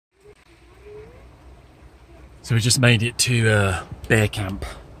So we just made it to bear camp.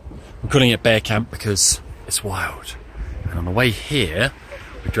 I'm calling it bear camp because it's wild. And on the way here,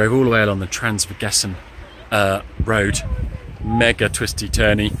 we drove all the way along the Transvergessen road. Mega twisty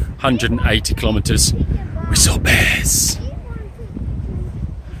turny, 180 kilometres. We saw bears.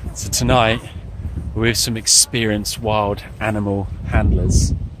 So tonight, we're with some experienced wild animal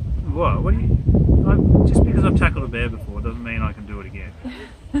handlers. What? What do you? Just because I've tackled a bear before doesn't mean I can do it again.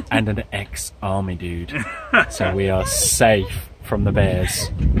 And an ex-army dude. So we are safe from the bears.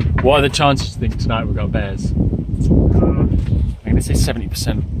 What are the chances you think tonight we've got bears? I'm going to say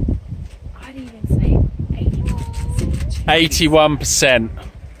 70%. I'd even say 81%. 81%.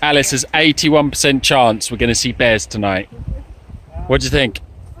 Alice has 81% chance we're going to see bears tonight. What do you think?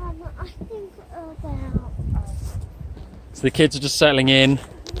 I think about... So the kids are just settling in.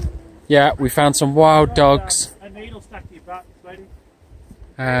 Yeah, we found some wild dogs. A needle stuck to your butt, sweetie.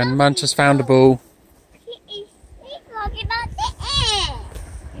 And Munch has found a ball. He's talking about the air.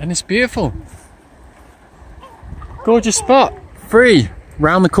 And it's beautiful. Gorgeous spot. Free.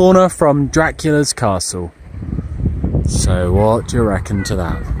 Round the corner from Dracula's castle. So what do you reckon to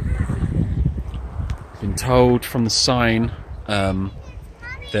that? Been told from the sign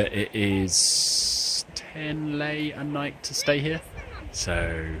that it is 10 lei a night to stay here.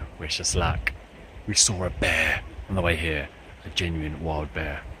 So wish us luck. We saw a bear on the way here. A genuine wild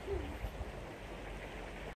bear.